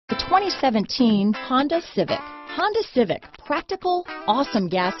2017 Honda Civic. Honda Civic, practical, awesome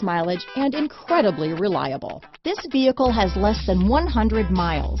gas mileage, and incredibly reliable. This vehicle has less than 100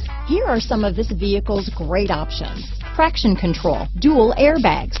 miles. Here are some of this vehicle's great options: traction control, dual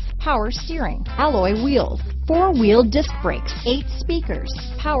airbags, power steering, alloy wheels, four-wheel disc brakes, 8 speakers,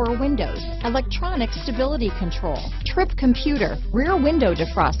 power windows, electronic stability control, trip computer, rear window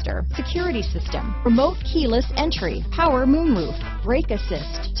defroster, security system, remote keyless entry, power moonroof, brake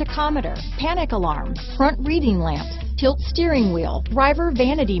assist, tachometer, panic alarm, front reading lamps, tilt steering wheel, driver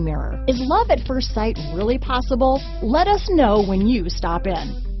vanity mirror. Is love at first sight really possible? Let us know when you stop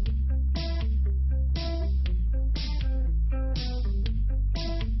in.